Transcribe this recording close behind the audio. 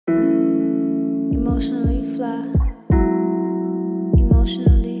fly,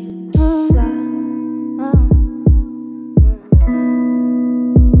 emotionally fly.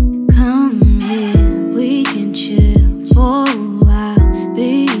 Come here, we can chill for a while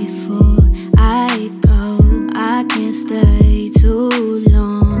before I go. I can't stay too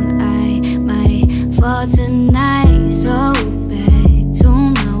long, I might fall tonight. So back to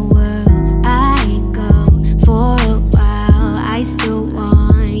my world I go. For a while I still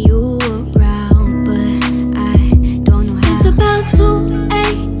want you around, but I don't know how. It's about 2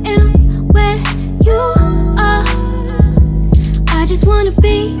 a.m. where you are. I just wanna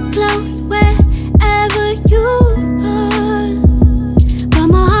be close wherever you are, but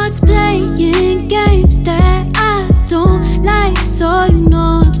my heart's playing games that I don't like. So you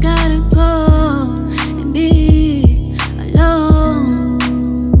know I gotta go and be alone.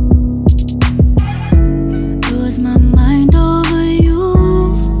 Lose my mind over you.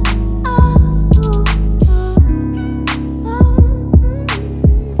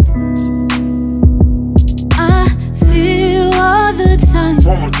 I feel all the time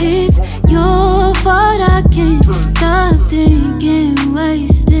it's your fault. I can't stop thinking,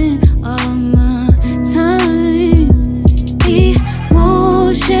 wasting all my time.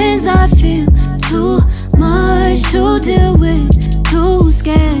 Emotions I feel too much to deal with, too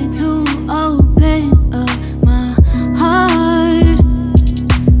scared to open up my heart.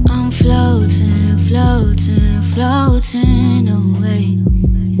 I'm floating, floating, floating away,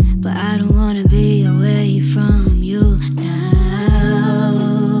 but I don't wanna be away from you now.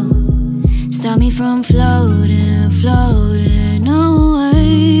 Stop me from floating, floating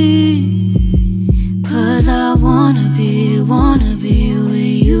away, 'cause I wanna be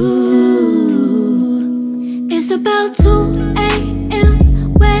with you. It's about 2 a.m.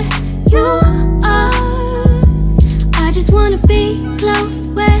 where you are. I just wanna be close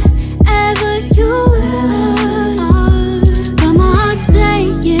wherever you are, but my heart's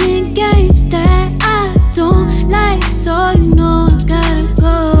playing games that I don't like. So you know I gotta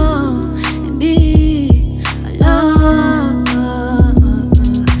go and be alone.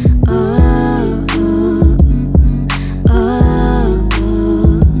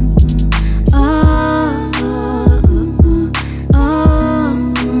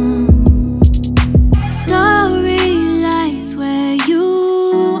 Starry lights where you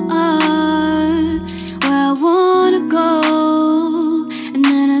are, where I wanna go, and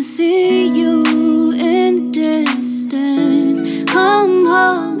then I see you in the distance. Come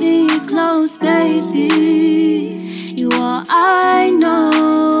hold me close, baby. You are I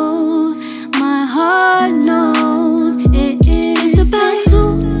know, my heart knows it is. It's about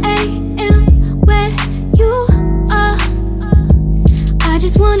 2 a.m. where you are. I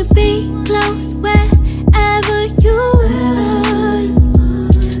just wanna be close wherever you are,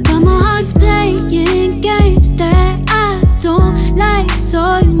 but my heart's playing games that I don't like. So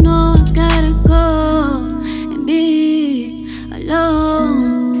you know I gotta go and be alone.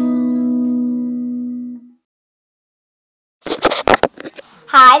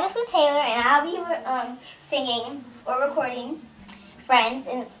 Hi, this is Taylor, and I'll be singing or recording Friends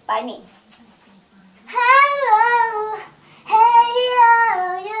by me. Hello, hey, yo,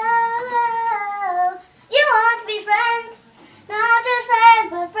 yo. You want to be friends, not just friends,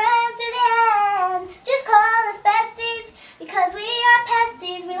 but friends to the end. Just call us besties, because we are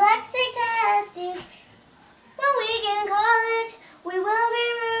pesties. We like to take testies. When we get in college, we will be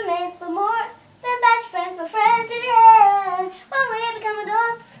roommates, but more than best friends, but friends to the end. When we become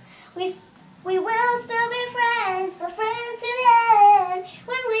adults, we will still be friends, but friends to the end.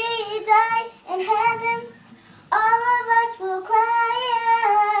 When we die in heaven, all of us will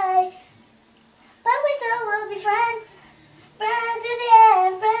cry, but we still will be friends, friends to the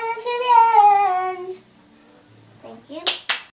end, friends to the end. Thank you.